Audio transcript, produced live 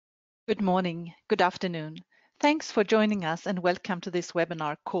Good morning, good afternoon. Thanks for joining us and welcome to this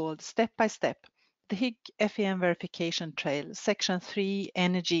webinar called Step by Step, the Higg FEM Verification Trail, Section 3,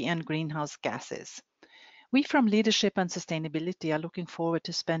 Energy and Greenhouse Gases. We from Leadership and Sustainability are looking forward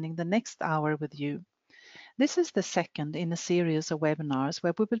to spending the next hour with you. This is the second in a series of webinars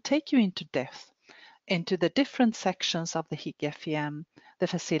where we will take you into depth into the different sections of the Higg FEM, the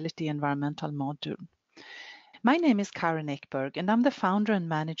Facility Environmental Module. My name is Karin Ekberg, and I'm the founder and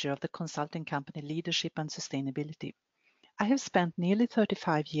manager of the consulting company Leadership and Sustainability. I have spent nearly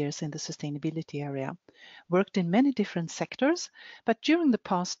 35 years in the sustainability area, worked in many different sectors, but during the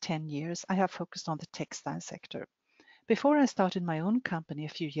past 10 years, I have focused on the textile sector. Before I started my own company a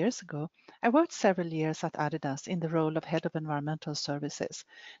few years ago, I worked several years at adidas in the role of Head of Environmental Services,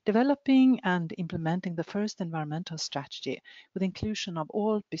 developing and implementing the first environmental strategy with inclusion of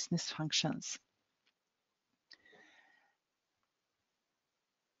all business functions.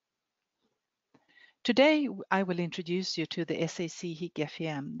 Today, I will introduce you to the SAC Higg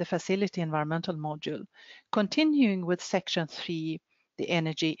FEM, the Facility Environmental Module, continuing with Section 3, the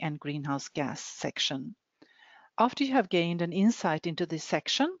Energy and Greenhouse Gas section. After you have gained an insight into this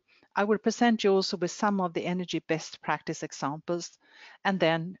section, I will present you also with some of the energy best practice examples, and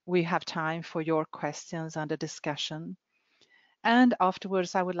then we have time for your questions and a discussion. And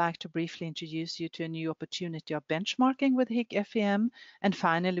afterwards, I would like to briefly introduce you to a new opportunity of benchmarking with Higg FEM. And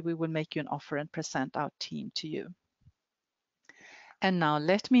finally, we will make you an offer and present our team to you. And now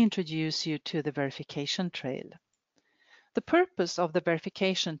let me introduce you to the verification trail. The purpose of the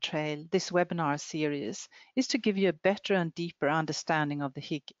verification trail, this webinar series, is to give you a better and deeper understanding of the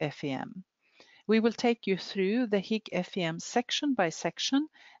Higg FEM. We will take you through the Higg FEM section by section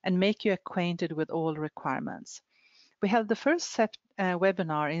and make you acquainted with all requirements. We held the first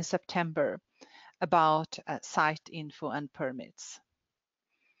webinar in September about site info and permits.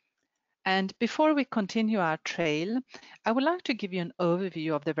 And before we continue our trail, I would like to give you an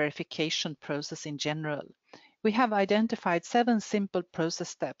overview of the verification process in general. We have identified 7 simple process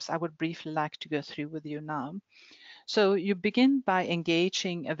steps I would briefly like to go through with you now. So you begin by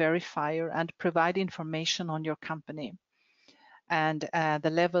engaging a verifier and provide information on your company and the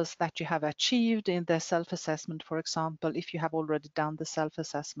levels that you have achieved in the self-assessment, for example, if you have already done the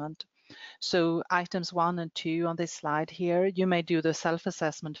self-assessment. So items 1 and 2 on this slide here, you may do the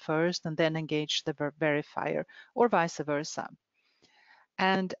self-assessment first and then engage the verifier, or vice versa.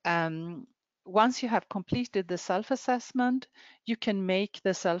 And once you have completed the self-assessment, you can make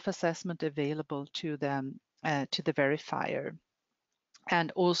the self-assessment available to the verifier.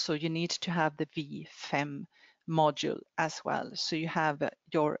 And also you need to have the VFEM module as well. So you have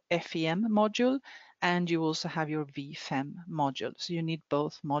your FEM module and you also have your VFEM module. So you need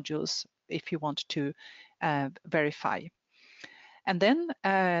both modules if you want to verify. And then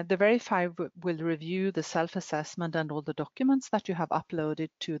the verifier will review the self-assessment and all the documents that you have uploaded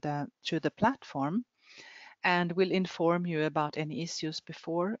to the platform, and will inform you about any issues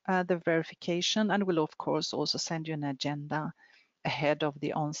before the verification, and will of course also send you an agenda ahead of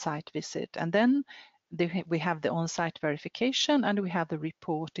the on-site visit. And then we have the on-site verification, and we have the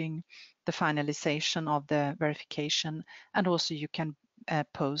reporting, the finalization of the verification, and also you can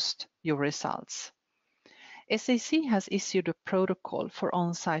post your results. SAC has issued a protocol for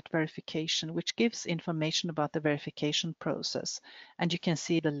on-site verification, which gives information about the verification process. And you can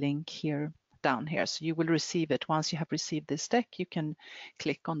see the link here down here. So you will receive it. Once you have received this deck, you can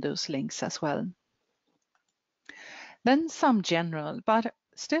click on those links as well. Then some general, but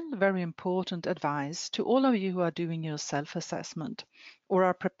still very important advice to all of you who are doing your self-assessment or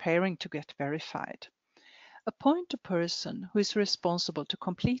are preparing to get verified. Appoint a person who is responsible to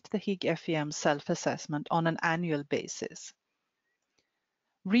complete the Higg FEM self-assessment on an annual basis.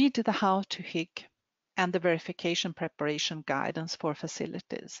 Read the How to Higg and the verification preparation guidance for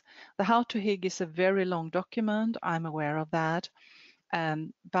facilities. The How to Higg is a very long document, I'm aware of that,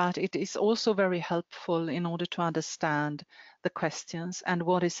 but it is also very helpful in order to understand the questions and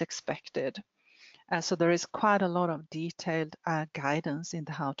what is expected. So there is quite a lot of detailed guidance in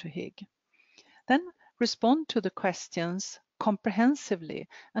the How to Higg. Then respond to the questions comprehensively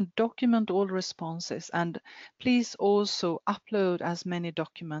and document all responses, and please also upload as many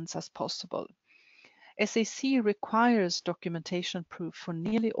documents as possible. SAC requires documentation proof for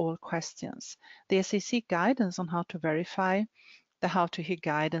nearly all questions. The SAC guidance on how to verify, the How to Higg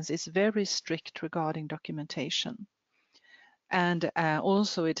guidance, is very strict regarding documentation. And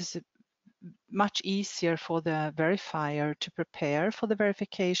also it is much easier for the verifier to prepare for the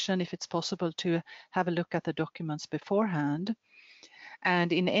verification if it's possible to have a look at the documents beforehand.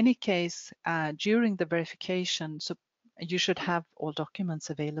 And in any case, during the verification, so You should have all documents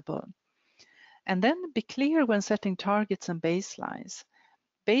available. And then be clear when setting targets and baselines.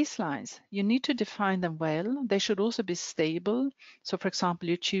 Baselines, you need to define them well. They should also be stable. So for example,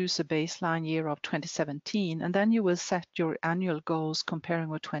 you choose a baseline year of 2017, and then you will set your annual goals comparing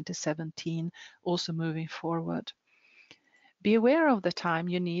with 2017, also moving forward. Be aware of the time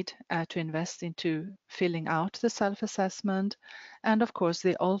you need to invest into filling out the self-assessment. And of course,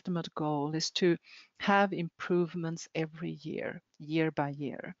 the ultimate goal is to have improvements every year, year by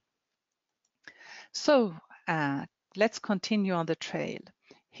year. So let's continue on the trail.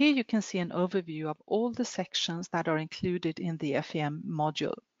 Here you can see an overview of all the sections that are included in the FEM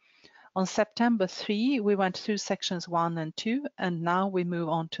module. On September 3, we went through sections 1 and 2, and now we move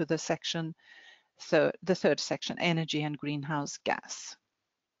on to the third section, energy and greenhouse gas.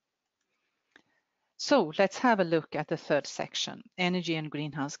 So let's have a look at the third section, energy and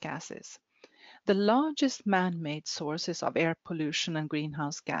greenhouse gases. The largest man-made sources of air pollution and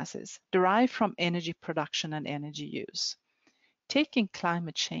greenhouse gases derive from energy production and energy use. Taking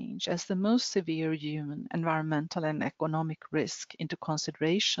climate change as the most severe human, environmental, and economic risk into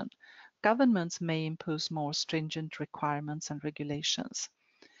consideration, governments may impose more stringent requirements and regulations.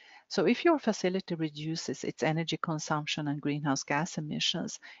 So if your facility reduces its energy consumption and greenhouse gas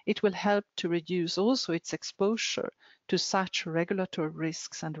emissions, it will help to reduce also its exposure to such regulatory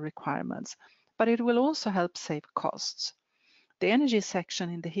risks and requirements, but it will also help save costs. The energy section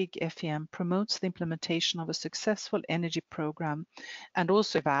in the Higg FEM promotes the implementation of a successful energy program and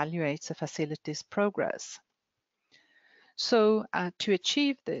also evaluates a facility's progress. So to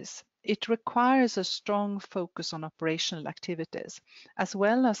achieve this, it requires a strong focus on operational activities, as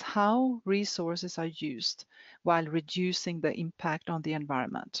well as how resources are used while reducing the impact on the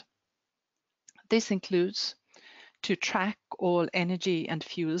environment. This includes to track all energy and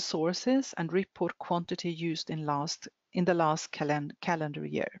fuel sources and report quantity used in the last calendar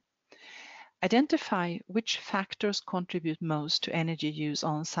year. Identify which factors contribute most to energy use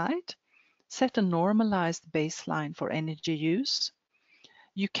on site. Set a normalized baseline for energy use.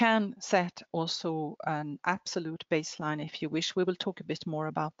 You can set also an absolute baseline if you wish. We will talk a bit more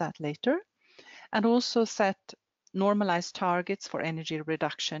about that later. And also set normalized targets for energy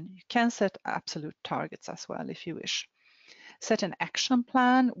reduction. You can set absolute targets as well if you wish. Set an action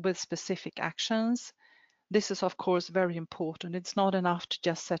plan with specific actions. This is of course very important. It's not enough to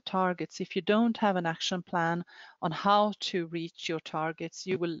just set targets. If you don't have an action plan on how to reach your targets,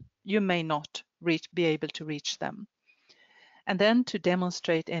 you may not be able to reach them. And then to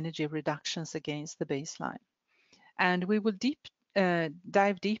demonstrate energy reductions against the baseline. And we will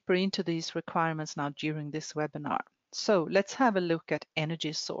dive deeper into these requirements now during this webinar. So let's have a look at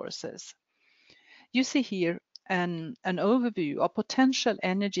energy sources. You see here an overview of potential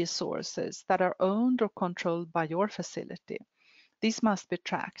energy sources that are owned or controlled by your facility. These must be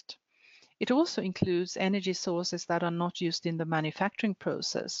tracked. It also includes energy sources that are not used in the manufacturing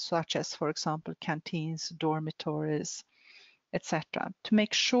process, such as, for example, canteens, dormitories, etc. To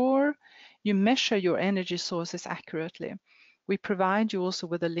make sure you measure your energy sources accurately, we provide you also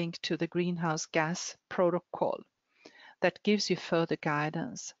with a link to the greenhouse gas protocol that gives you further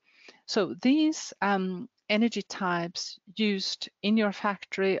guidance. So these energy types used in your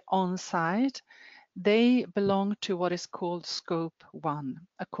factory on site, they belong to what is called Scope 1,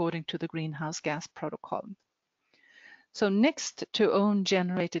 according to the greenhouse gas protocol. So next to own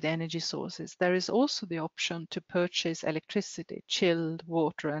generated energy sources, there is also the option to purchase electricity, chilled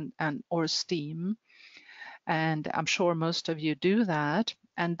water or steam. And I'm sure most of you do that.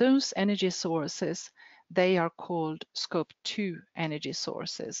 And those energy sources, they are called Scope 2 energy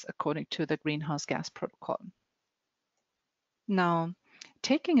sources, according to the greenhouse gas protocol. Now,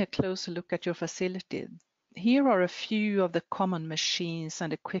 taking a closer look at your facility, here are a few of the common machines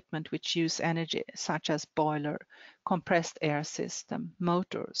and equipment which use energy, such as boiler, compressed air system,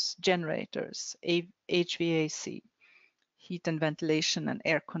 motors, generators, HVAC, heat and ventilation and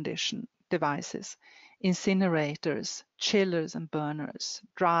air condition devices, incinerators, chillers and burners,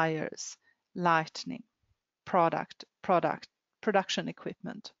 dryers, lighting, production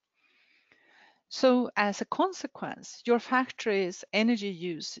equipment. So as a consequence, your factory's energy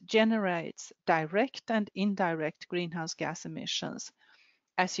use generates direct and indirect greenhouse gas emissions,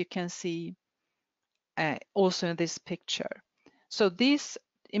 as you can see also in this picture. So these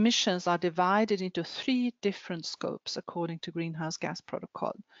emissions are divided into 3 different scopes according to greenhouse gas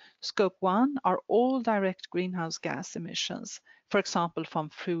protocol. Scope 1 are all direct greenhouse gas emissions, for example, from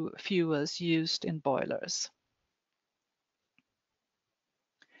fuels used in boilers.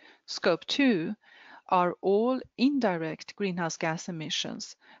 Scope 2 are all indirect greenhouse gas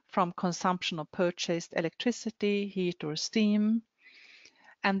emissions, from consumption of purchased electricity, heat or steam.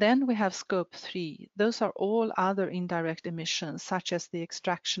 And then we have scope 3. Those are all other indirect emissions, such as the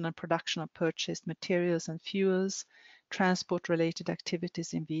extraction and production of purchased materials and fuels, transport-related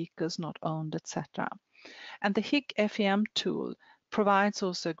activities in vehicles not owned, etc. And the Higg FEM tool provides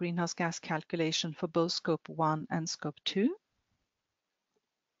also a greenhouse gas calculation for both scope 1 and scope 2.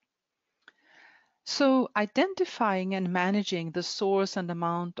 So identifying and managing the source and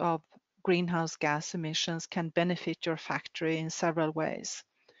amount of greenhouse gas emissions can benefit your factory in several ways.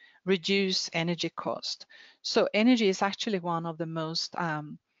 Reduce energy cost. So energy is actually one of the most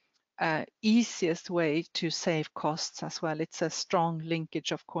easiest way to save costs as well. It's a strong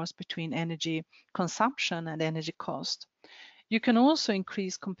linkage, of course, between energy consumption and energy cost. You can also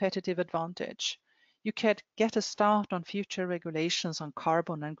increase competitive advantage. You can get a start on future regulations on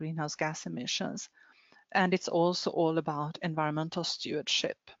carbon and greenhouse gas emissions. And it's also all about environmental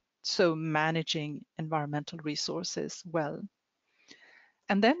stewardship. So managing environmental resources well.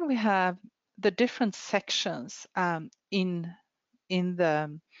 And then we have the different sections in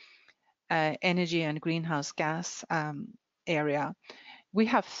the energy and greenhouse gas area. We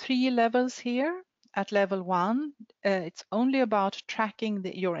have 3 levels here. At level 1, it's only about tracking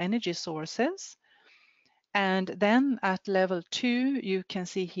your energy sources. And then at level 2, you can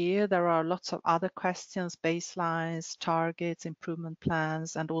see here there are lots of other questions, baselines, targets, improvement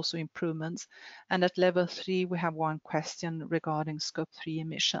plans, and also improvements. And at level 3, we have one question regarding scope 3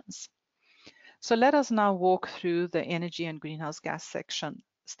 emissions. So let us now walk through the energy and greenhouse gas section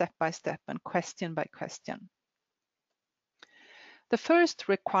step by step and question by question. The first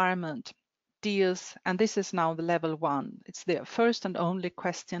requirement deals, and this is now the level 1, it's the first and only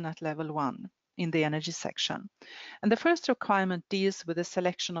question at level 1 in the energy section. And the first requirement deals with the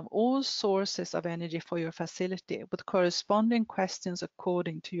selection of all sources of energy for your facility with corresponding questions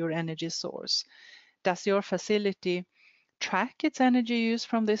according to your energy source. Does your facility track its energy use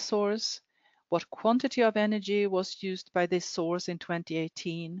from this source? What quantity of energy was used by this source in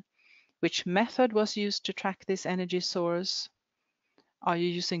 2018? Which method was used to track this energy source? Are you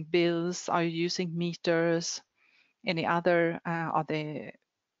using bills? Are you using meters? Any other? Are the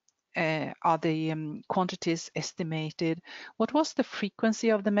quantities estimated? What was the frequency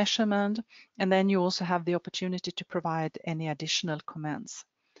of the measurement? And then you also have the opportunity to provide any additional comments.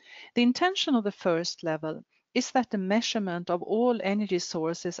 The intention of the first level is that the measurement of all energy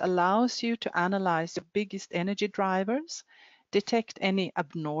sources allows you to analyze the biggest energy drivers, detect any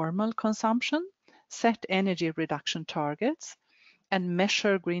abnormal consumption, set energy reduction targets, and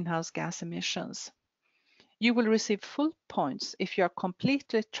measure greenhouse gas emissions. You will receive full points if you are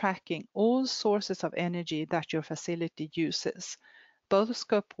completely tracking all sources of energy that your facility uses, both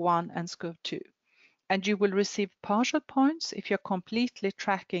scope 1 and scope 2. And you will receive partial points if you're completely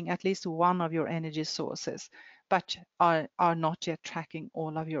tracking at least one of your energy sources, but are not yet tracking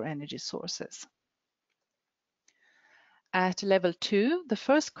all of your energy sources. At level 2, the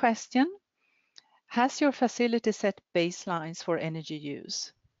first question, has your facility set baselines for energy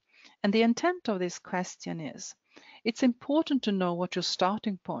use? And the intent of this question is, it's important to know what your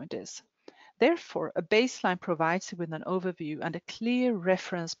starting point is. Therefore, a baseline provides you with an overview and a clear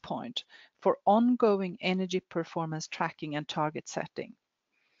reference point for ongoing energy performance tracking and target setting.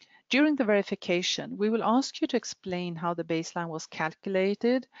 During the verification, we will ask you to explain how the baseline was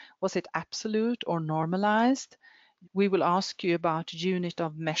calculated. Was it absolute or normalized? We will ask you about unit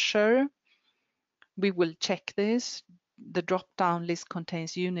of measure. We will check this. The drop-down list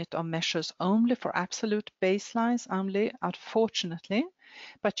contains unit of measures only for absolute baselines only, unfortunately,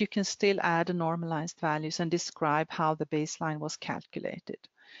 but you can still add normalized values and describe how the baseline was calculated.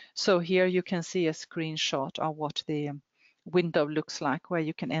 So here you can see a screenshot of what the window looks like where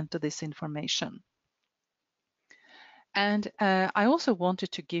you can enter this information. And I also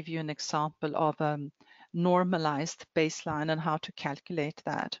wanted to give you an example of a normalized baseline and how to calculate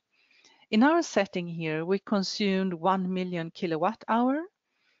that. In our setting here, we consumed 1 million kilowatt hour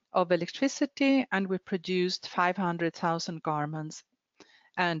of electricity and we produced 500,000 garments,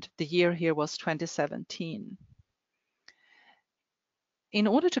 and the year here was 2017. In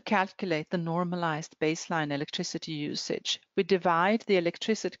order to calculate the normalized baseline electricity usage, we divide the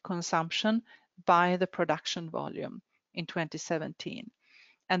electricity consumption by the production volume in 2017.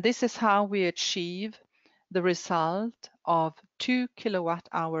 And this is how we achieve the result of 2 kilowatt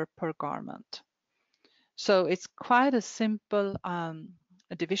hour per garment. So it's quite a simple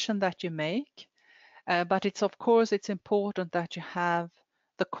division that you make, but it's of course it's important that you have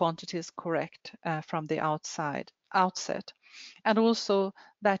the quantities correct from the outset, and also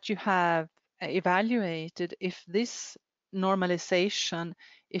that you have evaluated if this normalization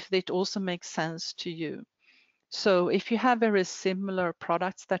if it also makes sense to you. So if you have very similar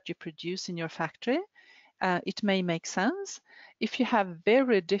products that you produce in your factory, it may make sense. If you have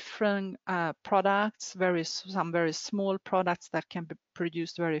very different products, some very small products that can be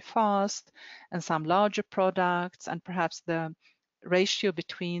produced very fast, and some larger products, and perhaps the ratio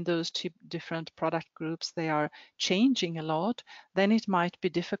between those two different product groups, they are changing a lot, then it might be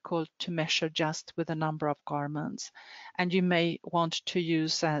difficult to measure just with a number of garments. And you may want to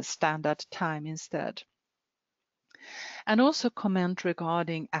use a standard time instead. And also comment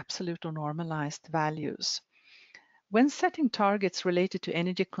regarding absolute or normalized values. When setting targets related to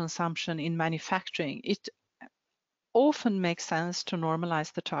energy consumption in manufacturing, it often makes sense to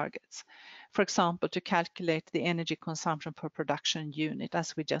normalize the targets. For example, to calculate the energy consumption per production unit,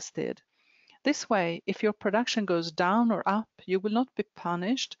 as we just did. This way, if your production goes down or up, you will not be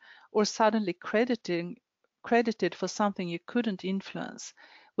punished or suddenly credited for something you couldn't influence.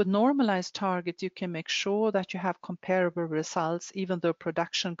 With normalized targets, you can make sure that you have comparable results even though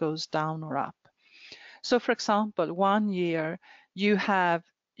production goes down or up. So for example, one year you are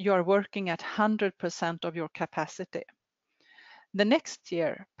working at 100% of your capacity. The next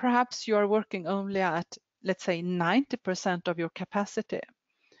year, perhaps you are working only at, let's say, 90% of your capacity.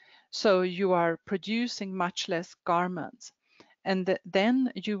 So you are producing much less garments. And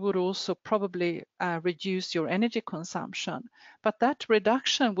then you would also probably reduce your energy consumption. But that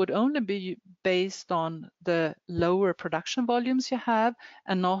reduction would only be based on the lower production volumes you have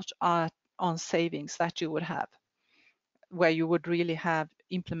and not on savings that you would have, where you would really have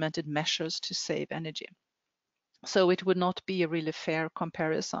implemented measures to save energy. So it would not be a really fair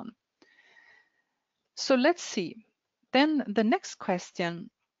comparison. So let's see. Then the next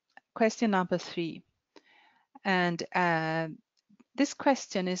question number 3. And this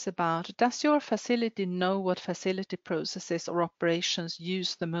question is about, does your facility know what facility processes or operations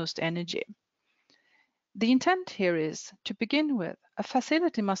use the most energy? The intent here is, to begin with, a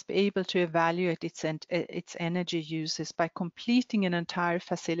facility must be able to evaluate its energy uses by completing an entire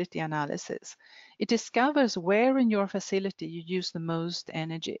facility analysis. It discovers where in your facility you use the most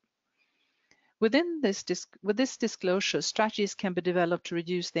energy. With this disclosure, strategies can be developed to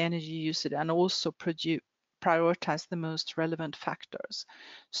reduce the energy usage and also prioritize the most relevant factors.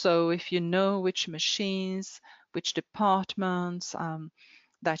 So if you know which machines, which departments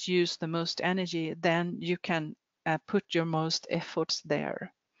that use the most energy, then you can put your most efforts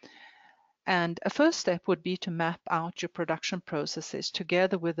there. And a first step would be to map out your production processes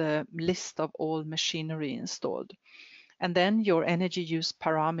together with a list of all machinery installed. And then your energy use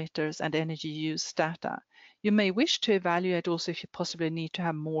parameters and energy use data. You may wish to evaluate also if you possibly need to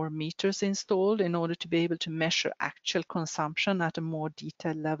have more meters installed in order to be able to measure actual consumption at a more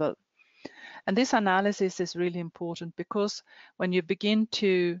detailed level. And this analysis is really important because when you begin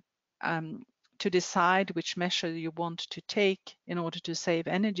to decide which measure you want to take in order to save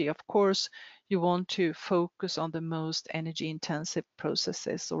energy, of course, you want to focus on the most energy intensive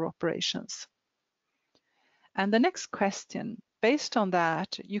processes or operations. And the next question, based on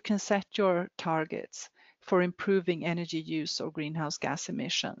that, you can set your targets for improving energy use or greenhouse gas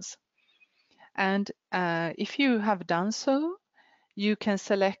emissions. And if you have done so, you can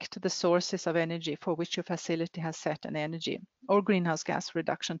select the sources of energy for which your facility has set an energy or greenhouse gas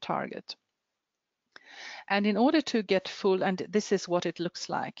reduction target. And in order to get full, and this is what it looks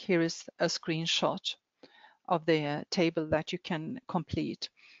like, here is a screenshot of the table that you can complete.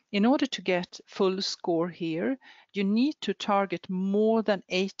 In order to get full score here, you need to target more than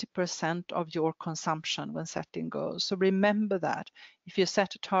 80% of your consumption when setting goals. So remember that if you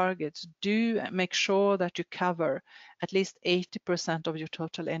set targets, do make sure that you cover at least 80% of your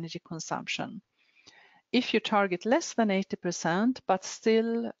total energy consumption. If you target less than 80%, but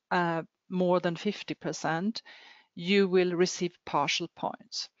still more than 50%, you will receive partial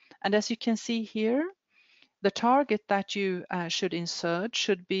points. And as you can see here, the target that you should insert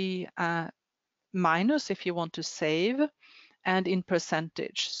should be minus if you want to save and in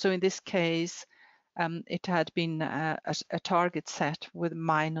percentage. So in this case, it had been a target set with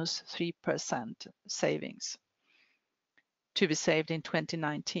minus 3% savings to be saved in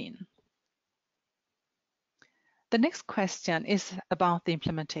 2019. The next question is about the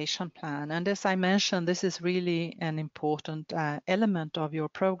implementation plan. And as I mentioned, this is really an important element of your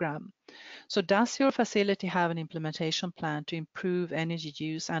program. So does your facility have an implementation plan to improve energy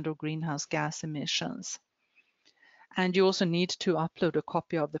use and or greenhouse gas emissions? And you also need to upload a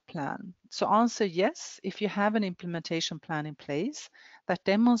copy of the plan. So answer yes if you have an implementation plan in place that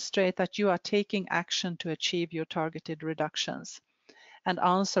demonstrates that you are taking action to achieve your targeted reductions. and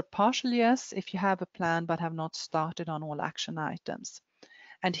answer partial yes if you have a plan but have not started on all action items.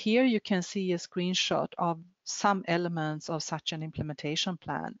 And here you can see a screenshot of some elements of such an implementation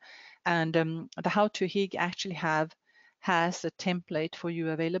plan. And the How to Higg actually has a template for you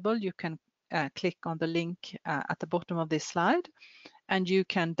available. You can click on the link at the bottom of this slide, and you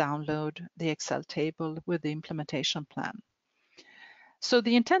can download the Excel table with the implementation plan. So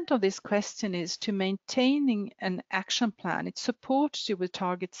the intent of this question is to maintaining an action plan. It supports you with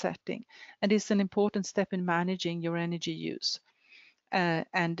target setting and is an important step in managing your energy use.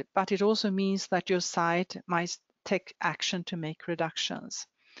 But it also means that your site might take action to make reductions.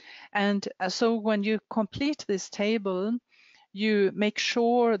 And so when you complete this table, you make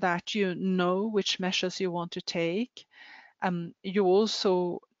sure that you know which measures you want to take. You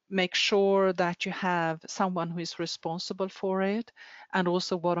also make sure that you have someone who is responsible for it, and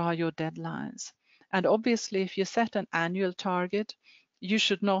also what are your deadlines. And obviously, if you set an annual target, you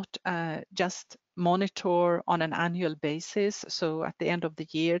should not just monitor on an annual basis. So at the end of the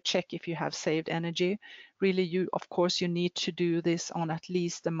year, check if you have saved energy. Really, of course, you need to do this on at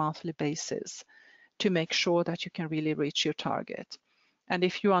least a monthly basis to make sure that you can really reach your target. And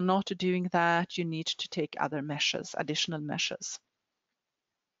if you are not doing that, you need to take other measures, additional measures.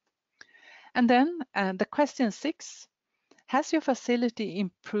 And then the question 6, has your facility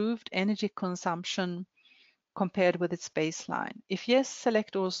improved energy consumption compared with its baseline? If yes,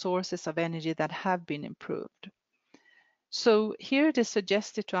 select all sources of energy that have been improved. So here it is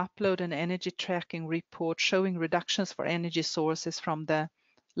suggested to upload an energy tracking report showing reductions for energy sources from the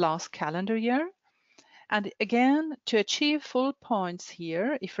last calendar year. And again, to achieve full points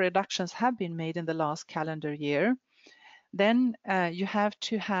here, if reductions have been made in the last calendar year, then you have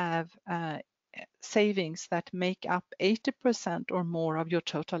to have savings that make up 80% or more of your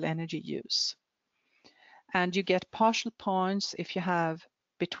total energy use. And you get partial points if you have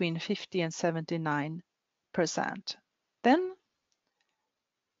between 50 and 79%. Then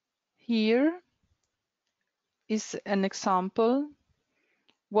here is an example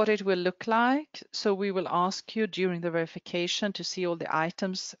what it will look like. So we will ask you during the verification to see all the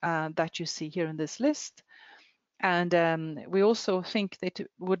items that you see here in this list. And we also think that it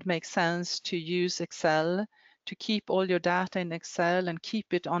would make sense to use Excel to keep all your data in Excel and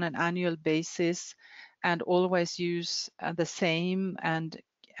keep it on an annual basis, and always use the same, and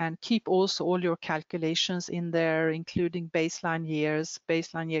keep also all your calculations in there, including baseline years,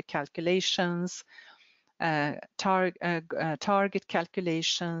 baseline year calculations, target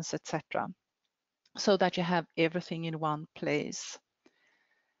calculations, etc., so that you have everything in one place.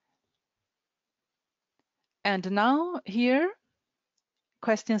 And now here,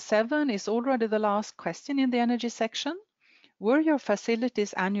 question 7 is already the last question in the energy section. Were your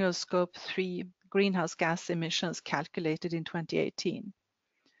facility's annual scope 3 greenhouse gas emissions calculated in 2018?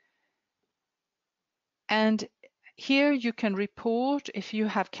 And here you can report if you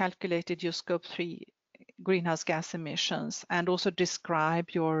have calculated your scope 3 greenhouse gas emissions, and also describe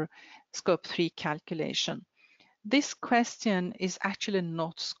your scope 3 calculation. This question is actually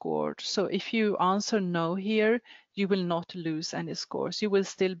not scored. So if you answer no here, you will not lose any scores. You will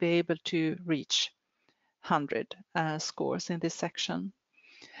still be able to reach 100 scores in this section.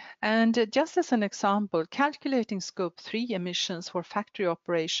 And just as an example, calculating scope 3 emissions for factory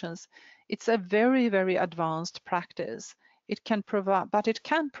operations, it's a very, very advanced practice. It can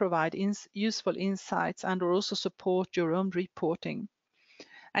provide useful insights and also support your own reporting.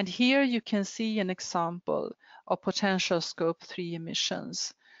 And here you can see an example of potential scope 3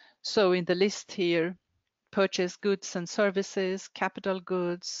 emissions. So in the list here, purchased goods and services, capital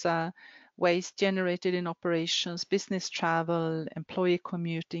goods, waste generated in operations, business travel, employee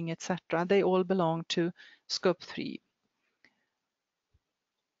commuting, etc. They all belong to scope 3.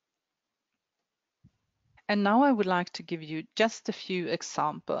 And now I would like to give you just a few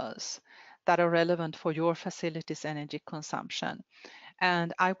examples that are relevant for your facility's energy consumption.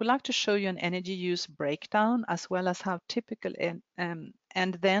 And I would like to show you an energy use breakdown, as well as how typical, and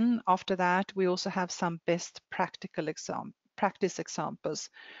then after that, we also have some best practice examples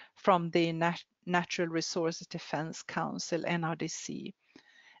from the Natural Resources Defense Council, NRDC,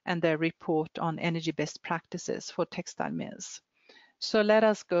 and their report on energy best practices for textile mills. So let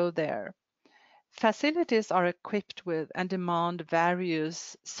us go there. Facilities are equipped with and demand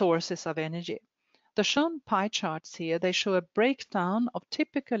various sources of energy. The shown pie charts here, they show a breakdown of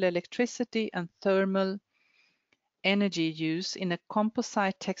typical electricity and thermal energy use in a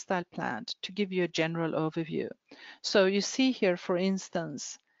composite textile plant to give you a general overview. So you see here, for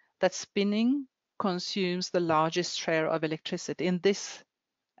instance, that spinning consumes the largest share of electricity in this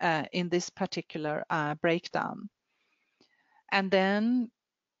particular breakdown. and then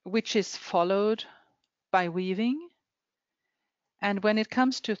which is followed by weaving. And when it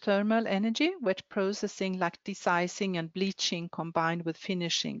comes to thermal energy, wet processing like desicing and bleaching combined with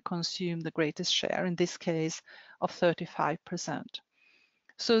finishing consume the greatest share, in this case of 35%.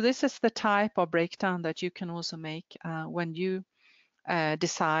 So this is the type of breakdown that you can also make when you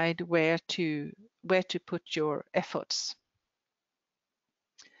decide where to put your efforts.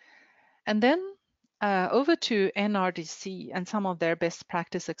 And then over to NRDC and some of their best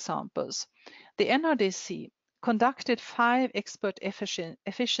practice examples. The NRDC conducted 5 expert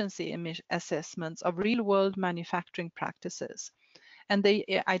efficiency assessments of real-world manufacturing practices, and they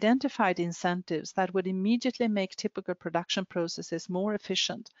identified incentives that would immediately make typical production processes more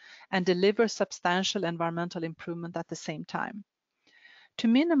efficient and deliver substantial environmental improvement at the same time. To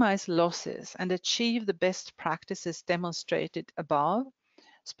minimize losses and achieve the best practices demonstrated above,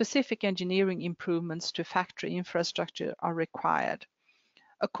 specific engineering improvements to factory infrastructure are required.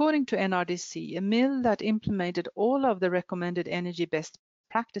 According to NRDC, a mill that implemented all of the recommended energy best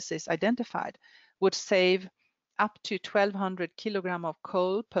practices identified would save up to 1,200 kilograms of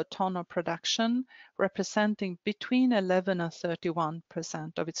coal per ton of production, representing between 11 and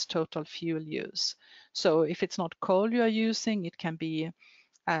 31% of its total fuel use. So if it's not coal you are using, it can be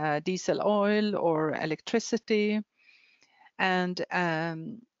diesel oil or electricity. And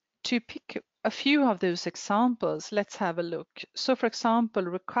to pick a few of those examples, let's have a look. So for example,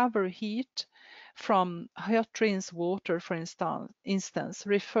 recover heat from hot rinse water, for instance,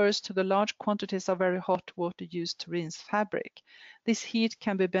 refers to the large quantities of very hot water used to rinse fabric. This heat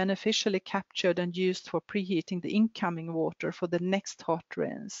can be beneficially captured and used for preheating the incoming water for the next hot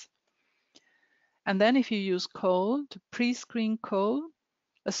rinse. And then if you use coal, to pre-screen coal,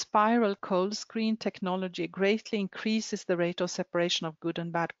 a spiral coal screen technology greatly increases the rate of separation of good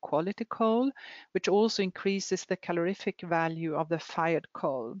and bad quality coal, which also increases the calorific value of the fired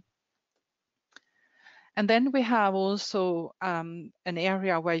coal. And then we have also an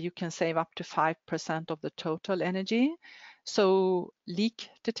area where you can save up to 5% of the total energy. So leak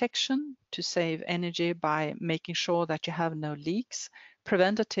detection to save energy by making sure that you have no leaks,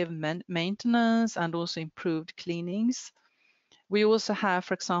 preventative maintenance, and also improved cleanings. We also have,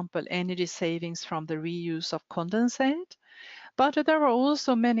 for example, energy savings from the reuse of condensate, but there are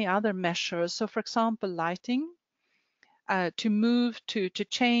also many other measures. So for example, lighting, to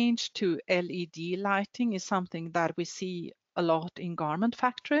change to LED lighting is something that we see a lot in garment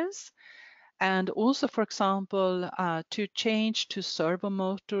factories. And also, for example, to change to servo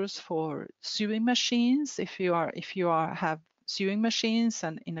motors for sewing machines, if you have sewing machines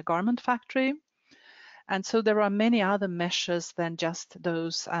and in a garment factory. And so there are many other measures than just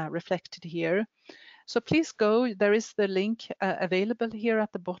those reflected here. So please go, there is the link available here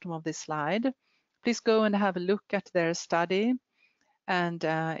at the bottom of this slide. Please go and have a look at their study. And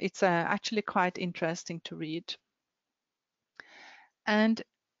it's actually quite interesting to read. And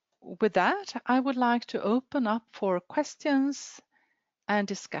with that, I would like to open up for questions and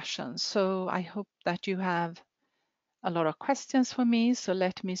discussions. So I hope that you have a lot of questions for me. So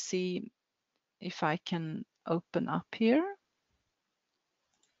let me see if I can open up here.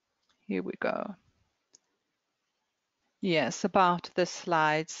 Here we go. Yes, about the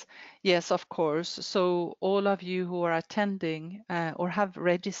slides. Yes, of course. So all of you who are attending or have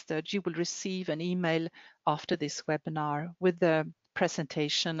registered, you will receive an email after this webinar with the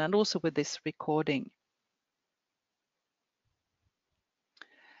presentation and also with this recording.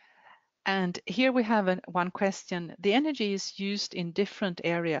 And here we have one question. The energy is used in different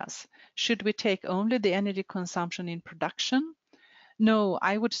areas. Should we take only the energy consumption in production? No,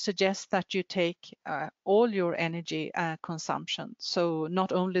 I would suggest that you take all your energy consumption. So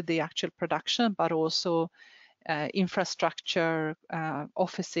not only the actual production, but also infrastructure,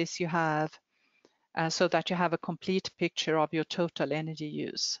 offices you have, so that you have a complete picture of your total energy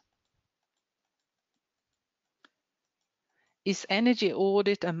use. Is energy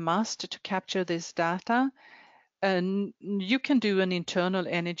audit a must to capture this data? You can do an internal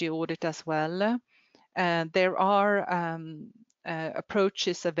energy audit as well. There are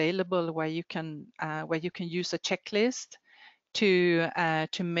approaches available where you can use a checklist to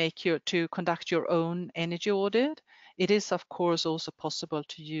conduct your own energy audit. It is of course also possible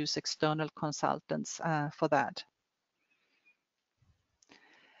to use external consultants for that.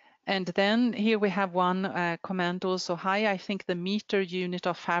 And then here we have one comment also. Hi, I think the meter unit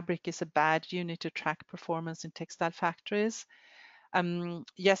of fabric is a bad unit to track performance in textile factories.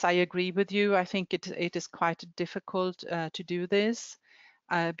 Yes, I agree with you. I think it is quite difficult to do this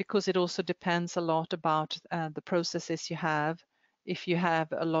because it also depends a lot about the processes you have if you have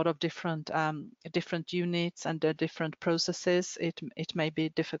a lot of different units and different processes, it may be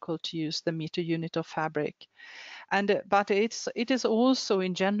difficult to use the meter unit of fabric. And but it is also,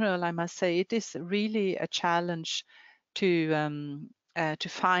 in general, I must say, it is really a challenge to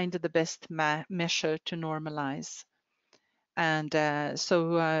find the best measure to normalize. And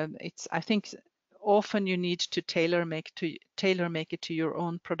it's, I think, often you need to tailor make it to your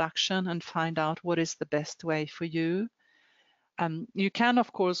own production and find out what is the best way for you. You can,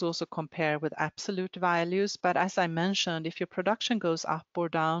 of course, also compare with absolute values, but as I mentioned, if your production goes up or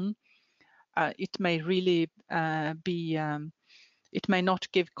down, it may really it may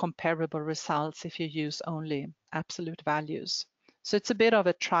not give comparable results if you use only absolute values. So it's a bit of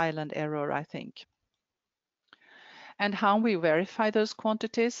a trial and error, I think. And how we verify those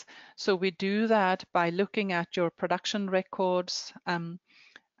quantities. So we do that by looking at your production records and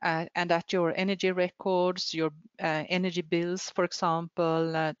at your energy records, your energy bills, for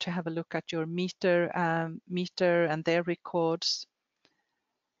example, to have a look at your meter and their records.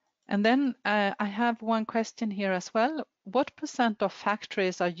 And then I have one question here as well. What % of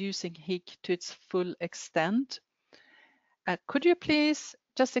factories are using Higg to its full extent? Could you please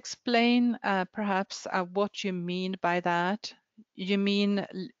just explain perhaps what you mean by that? You mean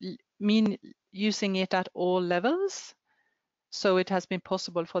using it at all levels? So it has been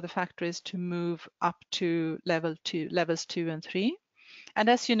possible for the factories to move up to levels 2 and 3. And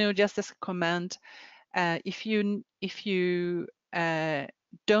as you know, just as a comment, if you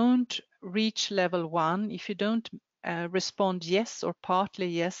don't reach level 1, if you don't respond yes or partly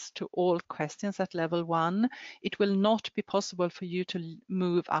yes to all questions at level 1, it will not be possible for you to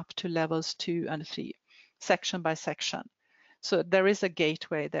move up to levels 2 and 3, section by section. So there is a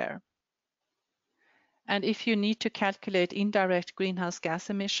gateway there. And if you need to calculate indirect greenhouse gas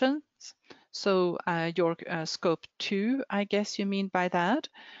emissions, so your scope 2, I guess you mean by that,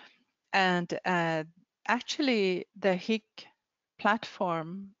 and actually the Higg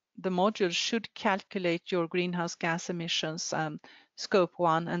platform, the module should calculate your greenhouse gas emissions, scope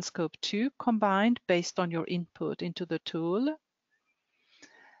 1 and scope 2 combined based on your input into the tool.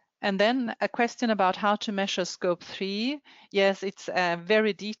 And then a question about how to measure scope 3. Yes, it's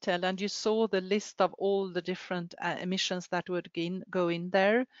very detailed, and you saw the list of all the different emissions that would go in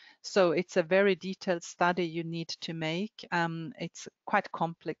there. So it's a very detailed study you need to make. It's quite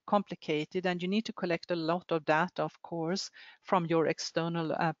complicated, and you need to collect a lot of data, of course, from your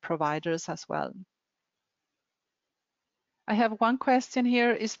external providers as well. I have one question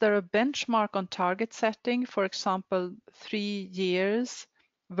here. Is there a benchmark on target setting, for example, 3 years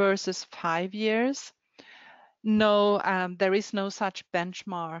versus 5 years? No, there is no such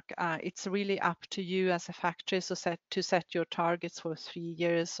benchmark. It's really up to you as a factory to set your targets for 3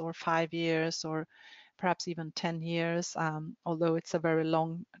 years or 5 years or perhaps even 10 years, although it's a very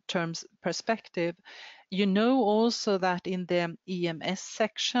long-term perspective. You know also that in the EMS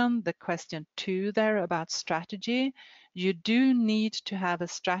section, the question 2 there about strategy, you do need to have a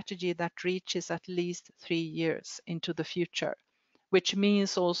strategy that reaches at least 3 years into the future, which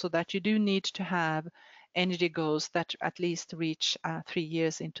means also that you do need to have energy goals that at least reach 3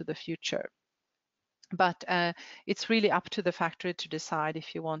 years into the future. But it's really up to the factory to decide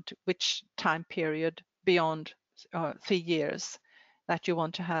if you want which time period beyond 3 years that you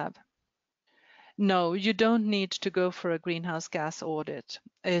want to have. No, you don't need to go for a greenhouse gas audit.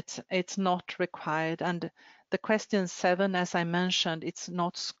 It's not required. And the question 7, as I mentioned, it's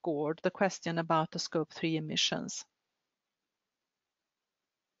not scored, the question about the scope 3 emissions.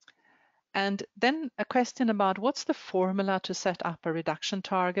 And then a question about what's the formula to set up a reduction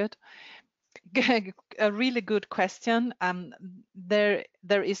target? A really good question. There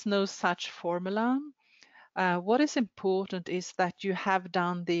is no such formula. What is important is that you have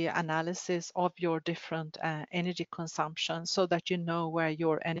done the analysis of your different energy consumption so that you know where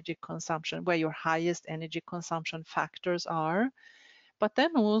your energy consumption, where your highest energy consumption factors are. But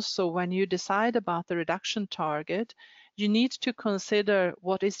then also when you decide about the reduction target, you need to consider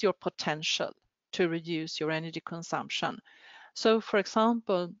what is your potential to reduce your energy consumption. So for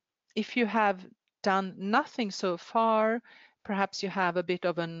example, if you have done nothing so far, perhaps you have a bit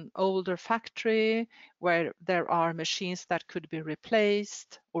of an older factory where there are machines that could be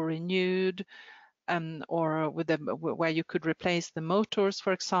replaced or renewed, or where you could replace the motors,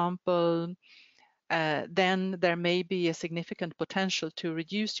 for example, then there may be a significant potential to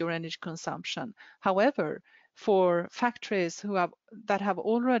reduce your energy consumption. However, for factories that have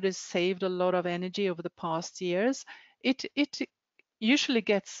already saved a lot of energy over the past years, it usually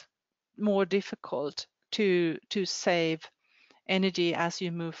gets more difficult to save energy as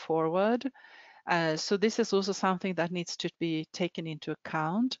you move forward. So this is also something that needs to be taken into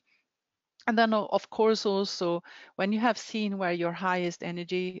account. And then, of course, also when you have seen where your highest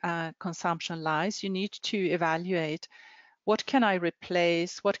energy consumption lies, you need to evaluate what can I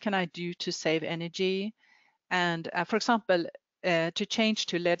replace, what can I do to save energy. And for example, to change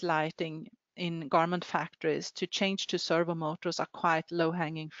to LED lighting in garment factories, to change to servo motors are quite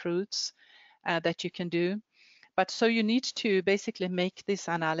low-hanging fruits that you can do. But so you need to basically make this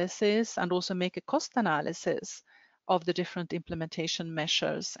analysis and also make a cost analysis of the different implementation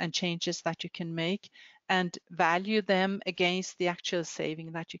measures and changes that you can make and value them against the actual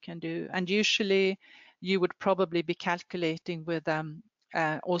saving that you can do. And usually you would probably be calculating with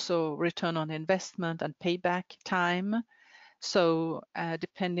also return on investment and payback time. So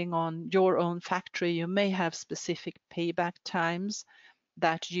depending on your own factory, you may have specific payback times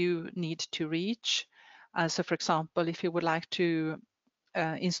that you need to reach. So for example, if you would like to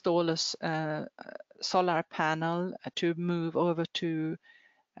install a solar panel to move over to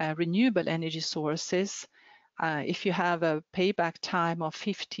renewable energy sources, if you have a payback time of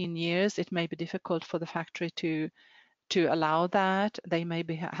 15 years, it may be difficult for the factory to allow that. They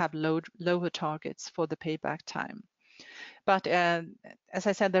maybe have lower targets for the payback time. But as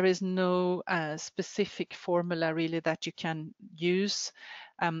I said, there is no specific formula really that you can use.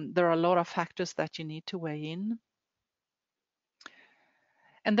 There are a lot of factors that you need to weigh in.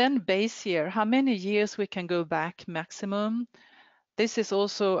 And then base year, how many years we can go back maximum? This is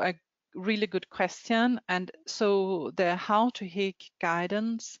also a really good question. And so the How to Higg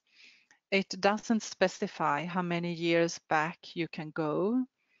guidance, it doesn't specify how many years back you can go.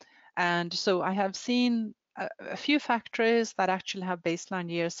 And so I have seen a few factories that actually have baseline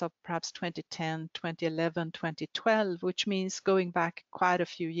years of perhaps 2010, 2011, 2012, which means going back quite a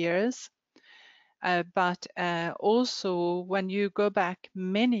few years. But also when you go back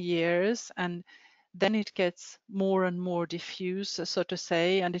many years, and then it gets more and more diffuse, so to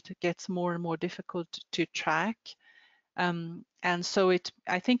say, and it gets more and more difficult to track. And so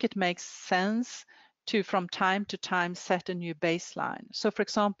I think it makes sense to, from time to time, set a new baseline. So for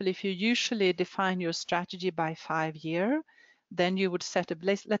example, if you usually define your strategy by 5 year, then you would set a,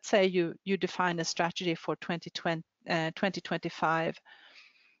 let's say you define a strategy for 2025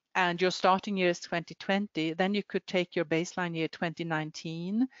 and your starting year is 2020, then you could take your baseline year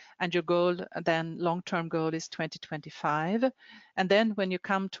 2019 and your goal, then long-term goal is 2025. And then when you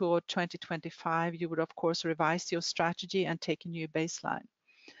come toward 2025, you would of course revise your strategy and take a new baseline.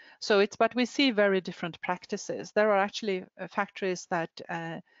 So but we see very different practices. There are actually factories that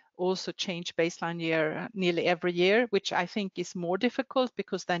also change baseline year nearly every year, which I think is more difficult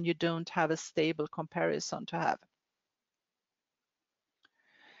because then you don't have a stable comparison to have.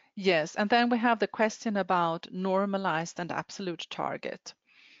 Yes, and then we have the question about normalized and absolute target.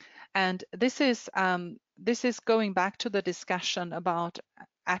 And this is going back to the discussion about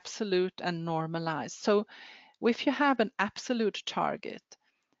absolute and normalized. So if you have an absolute target,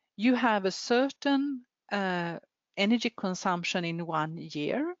 you have a certain energy consumption in 1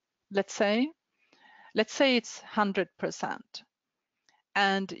 year, let's say it's 100%,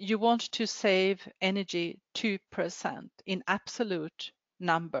 and you want to save energy 2% in absolute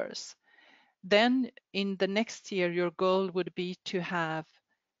numbers. Then in the next year, your goal would be to have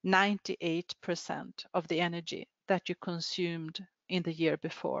 98% of the energy that you consumed in the year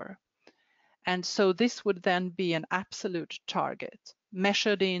before. And so this would then be an absolute target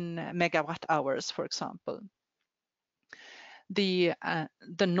measured in megawatt hours, for example. The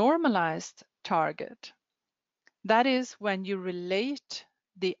normalized target, that is when you relate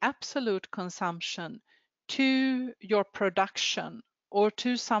the absolute consumption to your production or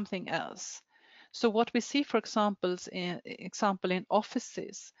to something else. So what we see, for example, in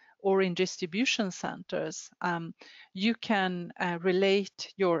offices or in distribution centers, you can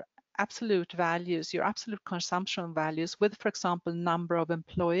relate your absolute values, your absolute consumption values with, for example, number of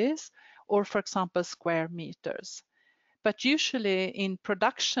employees or, for example, square meters. But usually in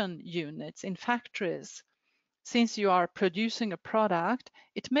production units, in factories, since you are producing a product,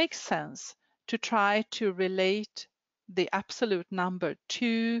 it makes sense to try to relate the absolute number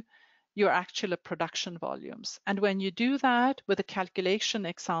to your actual production volumes. And when you do that with a calculation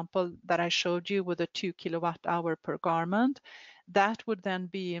example that I showed you with a 2 kilowatt hour per garment, that would then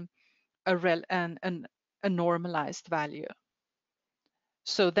be a normalized value.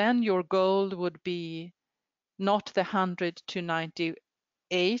 So then your goal would be not the 100 to 98%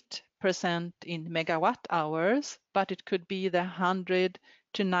 in megawatt hours, but it could be the 100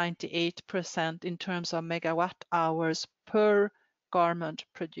 to 98% in terms of megawatt hours per garment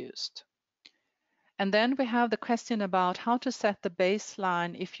produced. And then we have the question about how to set the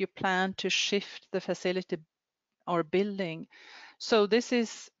baseline if you plan to shift the facility or building. So this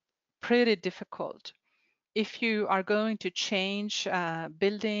is pretty difficult. If you are going to change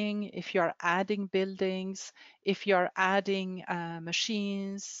building, if you are adding buildings, if you are adding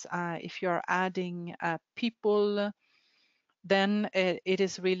machines, if you are adding people, then it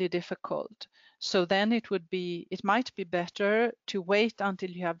is really difficult. So then it might be better to wait until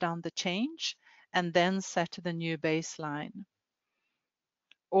you have done the change and then set the new baseline.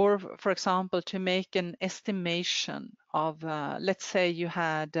 Or, for example, to make an estimation of, let's say you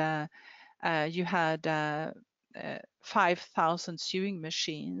had 5,000 sewing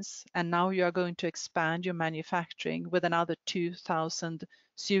machines, and now you are going to expand your manufacturing with another 2,000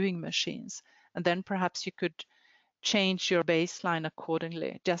 sewing machines. And then perhaps you could change your baseline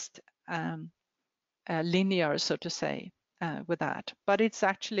accordingly, just linear, so to say, with that. But it's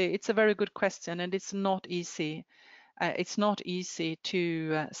a very good question, and it's not easy. It's not easy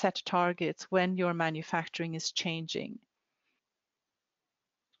to set targets when your manufacturing is changing.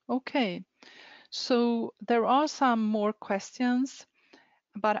 Okay, so there are some more questions,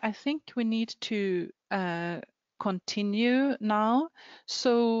 but I think we need to continue now.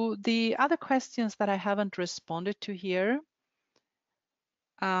 So the other questions that I haven't responded to here,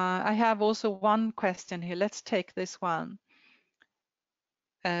 I have also one question here. Let's take this one.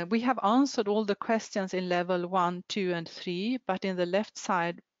 We have answered all the questions in level 1, 2, and 3, but in the left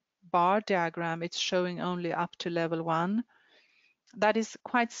side bar diagram, it's showing only up to level 1. That is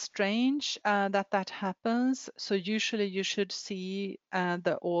quite strange that happens. So usually you should see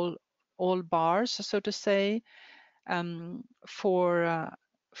the all bars, so to say,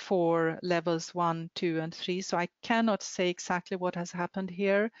 for levels 1, 2, and 3. So I cannot say exactly what has happened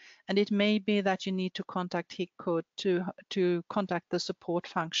here, and it may be that you need to contact Higg to contact the support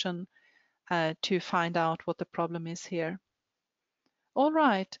function to find out what the problem is here. All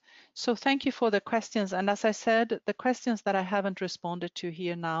right, so thank you for the questions. And as I said, the questions that I haven't responded to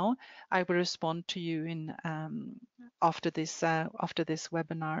here now, I will respond to you in after this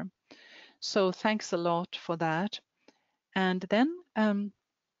webinar. So thanks a lot for that. And then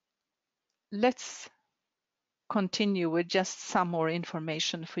let's continue with just some more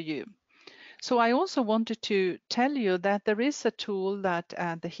information for you. So I also wanted to tell you that there is a tool that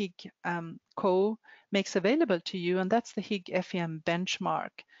the Higg Co makes available to you, and that's the Higg FEM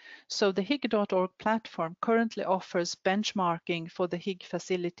benchmark. So the Higg.org platform currently offers benchmarking for the Higg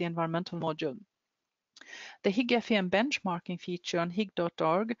facility environmental module. The Higg FEM benchmarking feature on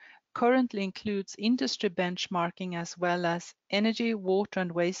Higg.org currently includes industry benchmarking as well as energy, water,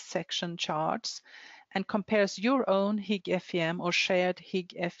 and waste section charts, and compares your own Higg FEM or shared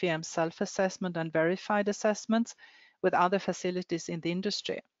Higg FEM self-assessment and verified assessments with other facilities in the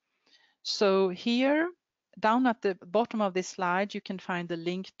industry. So here, down at the bottom of this slide, you can find the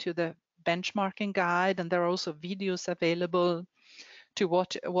link to the benchmarking guide, and there are also videos available to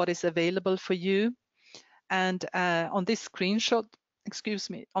what is available for you. And on this screenshot,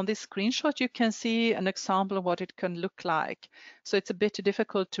 on this screenshot, you can see an example of what it can look like. So it's a bit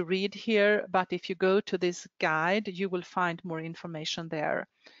difficult to read here, but if you go to this guide, you will find more information there.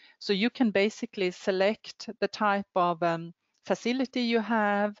 So you can basically select the type of facility you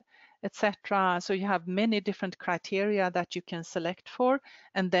have, etc. So you have many different criteria that you can select for,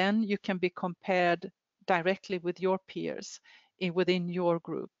 and then you can be compared directly with your peers within your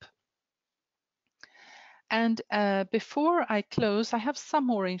group. And before I close, I have some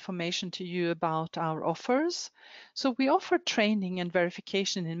more information to you about our offers. So we offer training and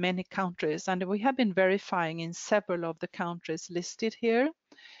verification in many countries, and we have been verifying in several of the countries listed here.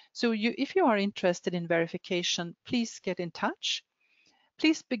 So if you are interested in verification, please get in touch.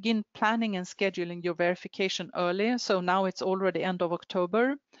 Please begin planning and scheduling your verification early. So now it's already end of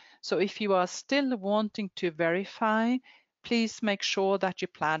October. So if you are still wanting to verify, please make sure that you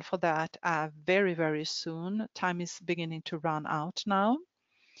plan for that very, very soon. Time is beginning to run out now.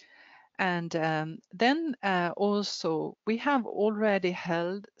 And then also, we have already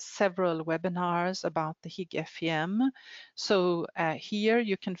held several webinars about the Higg FEM. So here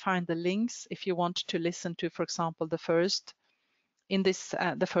you can find the links if you want to listen to, for example, the first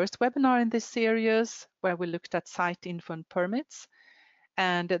webinar in this series where we looked at site info and permits.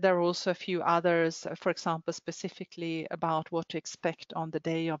 And there are also a few others, for example, specifically about what to expect on the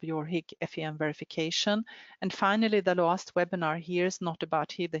day of your Higg FEM verification. And finally, the last webinar here is not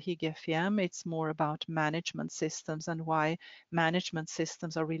about the Higg FEM, it's more about management systems and why management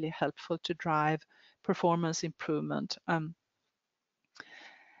systems are really helpful to drive performance improvement.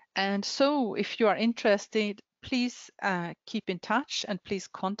 And so if you are interested, please keep in touch and please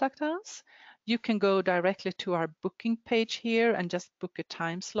contact us. you can go directly to our booking page here and just book a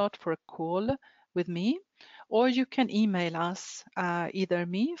time slot for a call with me, or you can email us, either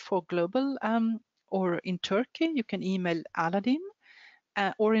me for global, or in Turkey, you can email Aladdin,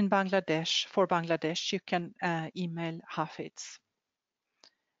 or in Bangladesh, for Bangladesh, you can email Hafiz.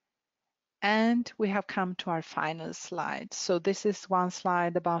 And we have come to our final slide. So this is one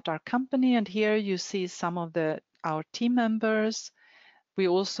slide about our company, and here you see some of our team members. We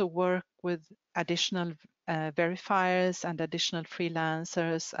also work with additional verifiers and additional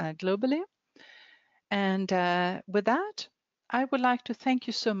freelancers globally. And with that, I would like to thank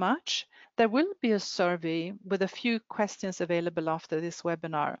you so much. There will be a survey with a few questions available after this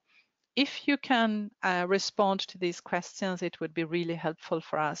webinar. If you can respond to these questions, it would be really helpful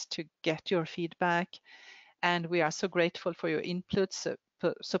for us to get your feedback. And we are so grateful for your input.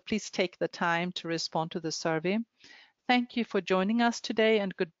 So please take the time to respond to the survey. Thank you for joining us today,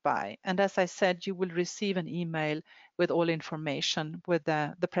 and goodbye. And as I said, you will receive an email with all information with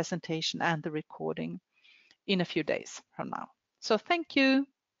the presentation and the recording in a few days from now. So thank you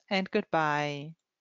and goodbye.